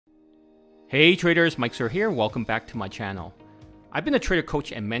Hey traders, Mike Sir here. Welcome back to my channel. I've been a trader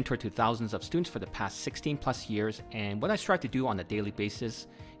coach and mentor to thousands of students for the past 16 plus years, and what I strive to do on a daily basis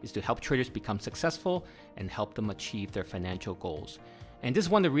is to help traders become successful and help them achieve their financial goals. And this is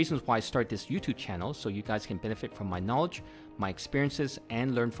one of the reasons why I started this YouTube channel, so you guys can benefit from my knowledge, my experiences,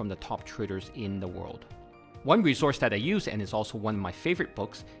 and learn from the top traders in the world. One resource that I use, and is also one of my favorite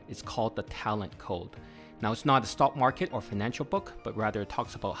books, is called The Talent Code. Now, it's not a stock market or financial book, but rather it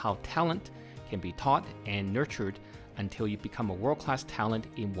talks about how talent can be taught and nurtured until you become a world-class talent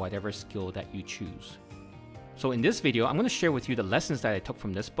in whatever skill that you choose. So in this video, I'm going to share with you the lessons that I took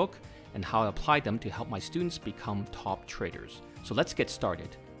from this book and how I applied them to help my students become top traders. So let's get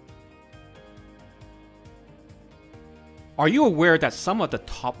started. Are you aware that some of the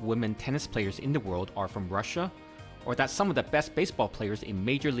top women tennis players in the world are from Russia? Or that some of the best baseball players in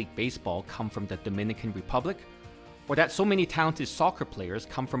Major League Baseball come from the Dominican Republic? Or that so many talented soccer players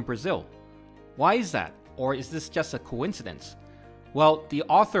come from Brazil? Why is that? Or is this just a coincidence? Well, the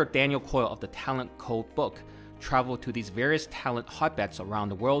author Daniel Coyle of the Talent Code book traveled to these various talent hotbeds around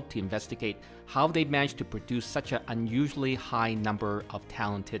the world to investigate how they managed to produce such an unusually high number of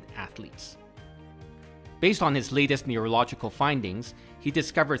talented athletes. Based on his latest neurological findings, he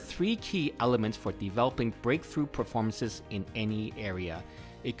discovered 3 key elements for developing breakthrough performances in any area.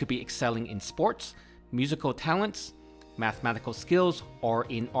 It could be excelling in sports, musical talents, mathematical skills, or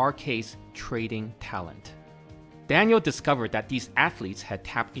in our case, trading talent. Daniel discovered that these athletes had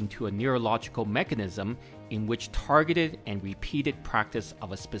tapped into a neurological mechanism in which targeted and repeated practice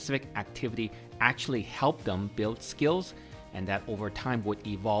of a specific activity actually helped them build skills, and that over time would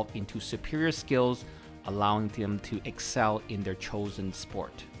evolve into superior skills, allowing them to excel in their chosen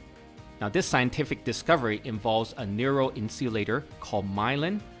sport. Now, this scientific discovery involves a neuroinsulator called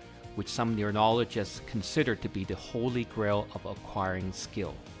myelin, which some neurologists consider to be the holy grail of acquiring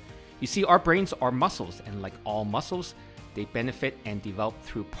skill. You see, our brains are muscles, and like all muscles, they benefit and develop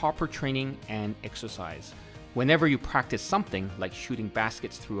through proper training and exercise. Whenever you practice something like shooting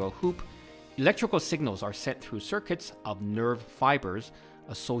baskets through a hoop, electrical signals are sent through circuits of nerve fibers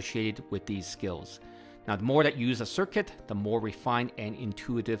associated with these skills. Now, the more that you use a circuit, the more refined and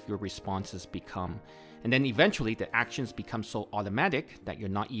intuitive your responses become. And then eventually the actions become so automatic that you're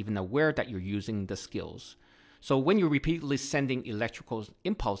not even aware that you're using the skills. So when you're repeatedly sending electrical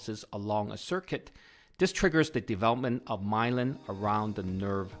impulses along a circuit, this triggers the development of myelin around the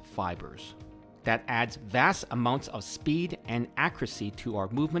nerve fibers. That adds vast amounts of speed and accuracy to our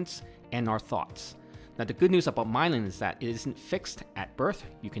movements and our thoughts. Now, the good news about myelin is that it isn't fixed at birth.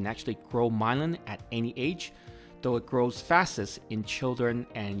 You can actually grow myelin at any age, though it grows fastest in children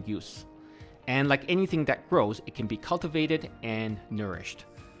and youth. And like anything that grows, it can be cultivated and nourished.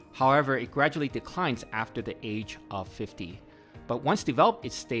 However, it gradually declines after the age of 50. But once developed,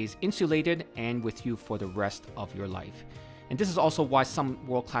 it stays insulated and with you for the rest of your life. And this is also why some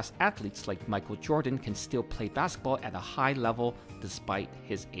world-class athletes like Michael Jordan can still play basketball at a high level despite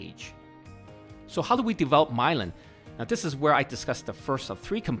his age. So how do we develop myelin? Now, this is where I discuss the first of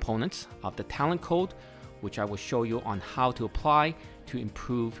 3 components of the talent code, which I will show you on how to apply to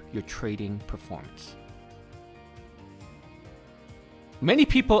improve your trading performance. Many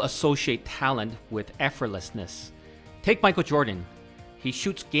people associate talent with effortlessness. Take Michael Jordan. He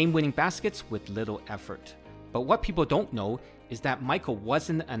shoots game-winning baskets with little effort. But what people don't know is that Michael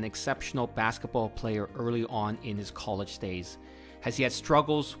wasn't an exceptional basketball player early on in his college days, as he had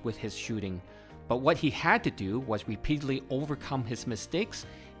struggles with his shooting. But what he had to do was repeatedly overcome his mistakes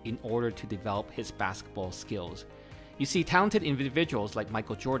in order to develop his basketball skills. You see, talented individuals like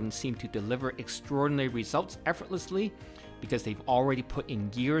Michael Jordan seem to deliver extraordinary results effortlessly because they've already put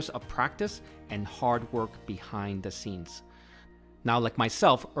in years of practice and hard work behind the scenes. Now, like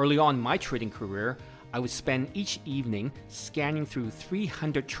myself, early on in my trading career, I would spend each evening scanning through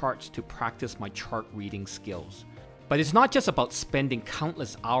 300 charts to practice my chart reading skills. But it's not just about spending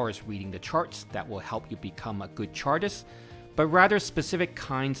countless hours reading the charts that will help you become a good chartist, but rather specific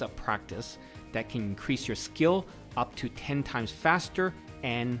kinds of practice that can increase your skill up to 10 times faster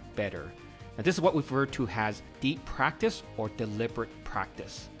and better. Now, this is what we refer to as deep practice or deliberate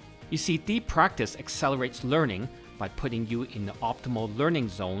practice. You see, deep practice accelerates learning by putting you in the optimal learning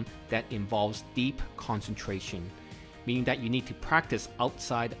zone that involves deep concentration, meaning that you need to practice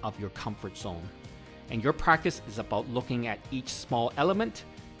outside of your comfort zone. And your practice is about looking at each small element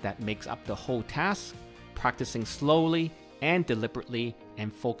that makes up the whole task, practicing slowly and deliberately,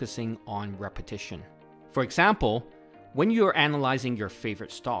 and focusing on repetition. For example, when you are analyzing your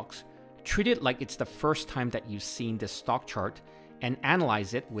favorite stocks, treat it like it's the first time that you've seen this stock chart and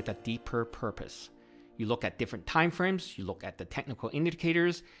analyze it with a deeper purpose. You look at different time frames, you look at the technical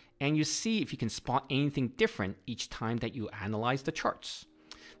indicators, and you see if you can spot anything different each time that you analyze the charts.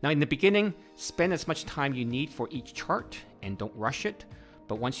 Now in the beginning, spend as much time you need for each chart and don't rush it.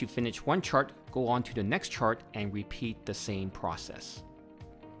 But once you finish one chart, go on to the next chart and repeat the same process.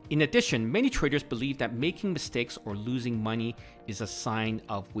 In addition, many traders believe that making mistakes or losing money is a sign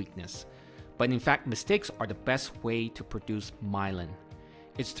of weakness. But in fact, mistakes are the best way to produce myelin.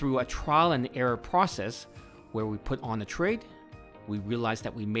 It's through a trial and error process where we put on a trade, we realize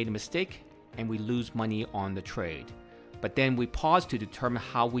that we made a mistake, and we lose money on the trade. But then we pause to determine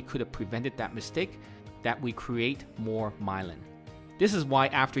how we could have prevented that mistake, that we create more myelin. This is why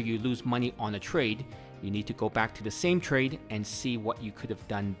after you lose money on a trade, you need to go back to the same trade and see what you could have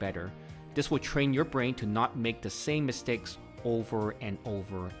done better. This will train your brain to not make the same mistakes over and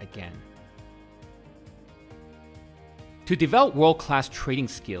over again. To develop world-class trading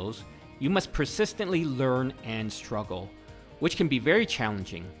skills, you must persistently learn and struggle, which can be very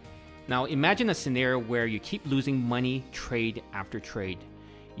challenging. Now imagine a scenario where you keep losing money trade after trade.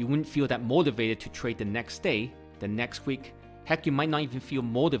 You wouldn't feel that motivated to trade the next day, the next week. Heck, you might not even feel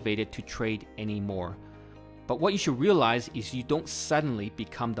motivated to trade anymore. But what you should realize is you don't suddenly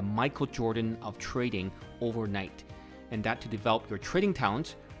become the Michael Jordan of trading overnight, and that to develop your trading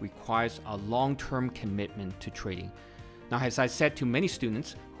talents requires a long-term commitment to trading. Now, as I said to many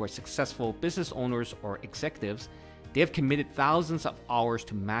students who are successful business owners or executives, they have committed thousands of hours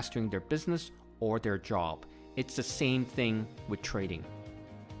to mastering their business or their job. It's the same thing with trading.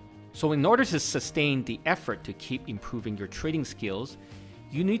 So in order to sustain the effort to keep improving your trading skills,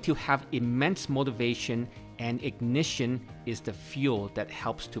 you need to have immense motivation, and ignition is the fuel that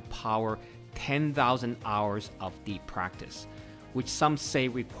helps to power 10,000 hours of deep practice, which some say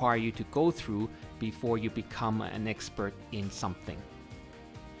require you to go through before you become an expert in something.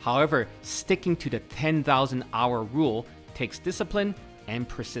 However, sticking to the 10,000 hour rule takes discipline and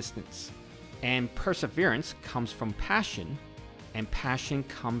persistence. And perseverance comes from passion, and passion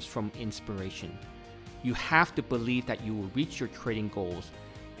comes from inspiration. You have to believe that you will reach your trading goals.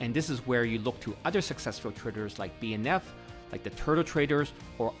 And this is where you look to other successful traders like BNF, like the Turtle Traders,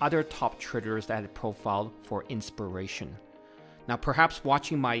 or other top traders that have profiled for inspiration. Now, perhaps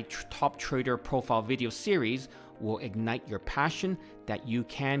watching my top trader profile video series will ignite your passion that you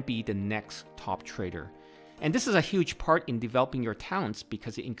can be the next top trader. And this is a huge part in developing your talents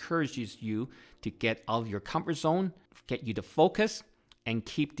because it encourages you to get out of your comfort zone, get you to focus, and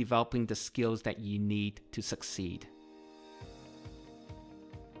keep developing the skills that you need to succeed.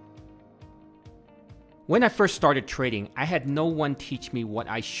 When I first started trading, I had no one teach me what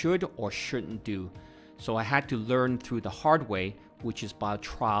I should or shouldn't do. So I had to learn through the hard way, which is by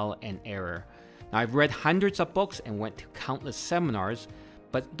trial and error. Now, I've read hundreds of books and went to countless seminars,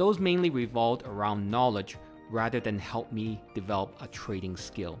 but those mainly revolved around knowledge rather than help me develop a trading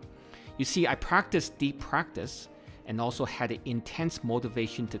skill. You see, I practiced deep practice and also had an intense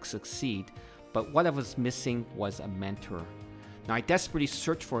motivation to succeed, but what I was missing was a mentor. Now, I desperately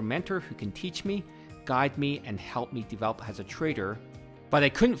searched for a mentor who can teach me, guide me, and help me develop as a trader, but I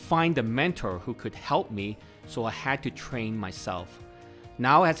couldn't find a mentor who could help me, so I had to train myself.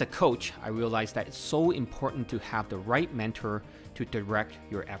 Now, as a coach, I realized that it's so important to have the right mentor to direct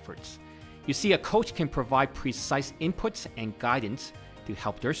your efforts. You see, a coach can provide precise inputs and guidance to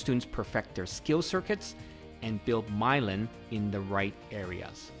help their students perfect their skill circuits and build myelin in the right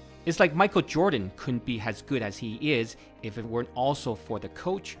areas. It's like Michael Jordan couldn't be as good as he is if it weren't also for the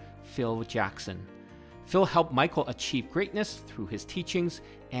coach, Phil Jackson. Phil helped Michael achieve greatness through his teachings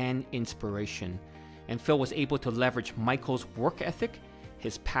and inspiration. And Phil was able to leverage Michael's work ethic,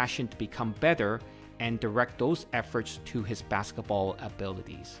 his passion to become better, and direct those efforts to his basketball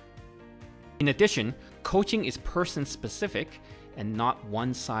abilities. In addition, coaching is person-specific and not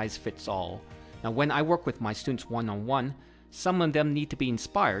one-size-fits-all. Now, when I work with my students one-on-one, some of them need to be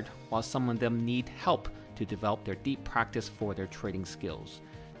inspired, while some of them need help to develop their deep practice for their trading skills.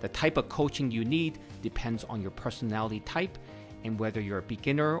 The type of coaching you need depends on your personality type and whether you're a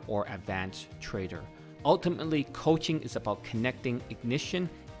beginner or advanced trader. Ultimately, coaching is about connecting ignition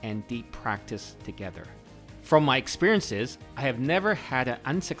and deep practice together. From my experiences, I have never had an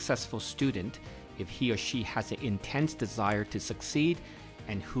unsuccessful student if he or she has an intense desire to succeed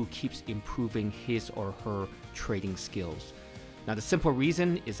and who keeps improving his or her trading skills. Now, the simple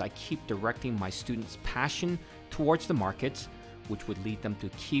reason is I keep directing my students' passion towards the markets, which would lead them to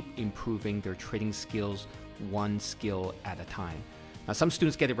keep improving their trading skills one skill at a time. Now, some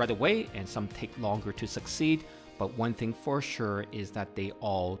students get it right away and some take longer to succeed, but one thing for sure is that they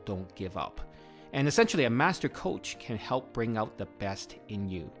all don't give up. And essentially, a master coach can help bring out the best in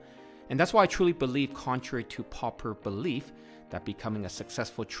you. And that's why I truly believe, contrary to popular belief, that becoming a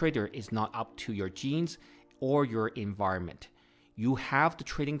successful trader is not up to your genes or your environment. You have the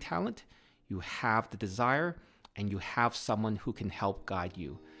trading talent, you have the desire, and you have someone who can help guide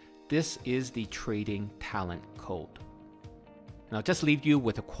you. This is the trading talent code. And I'll just leave you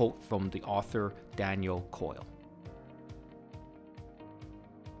with a quote from the author Daniel Coyle.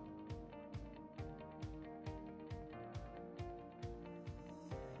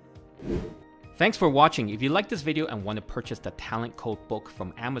 Thanks for watching. If you like this video and want to purchase the Talent Code book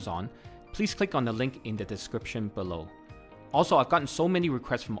from Amazon, please click on the link in the description below. Also, I've gotten so many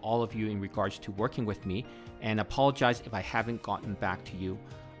requests from all of you in regards to working with me, and apologize if I haven't gotten back to you.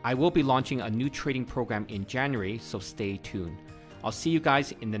 I will be launching a new trading program in January, so stay tuned. I'll see you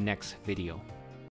guys in the next video.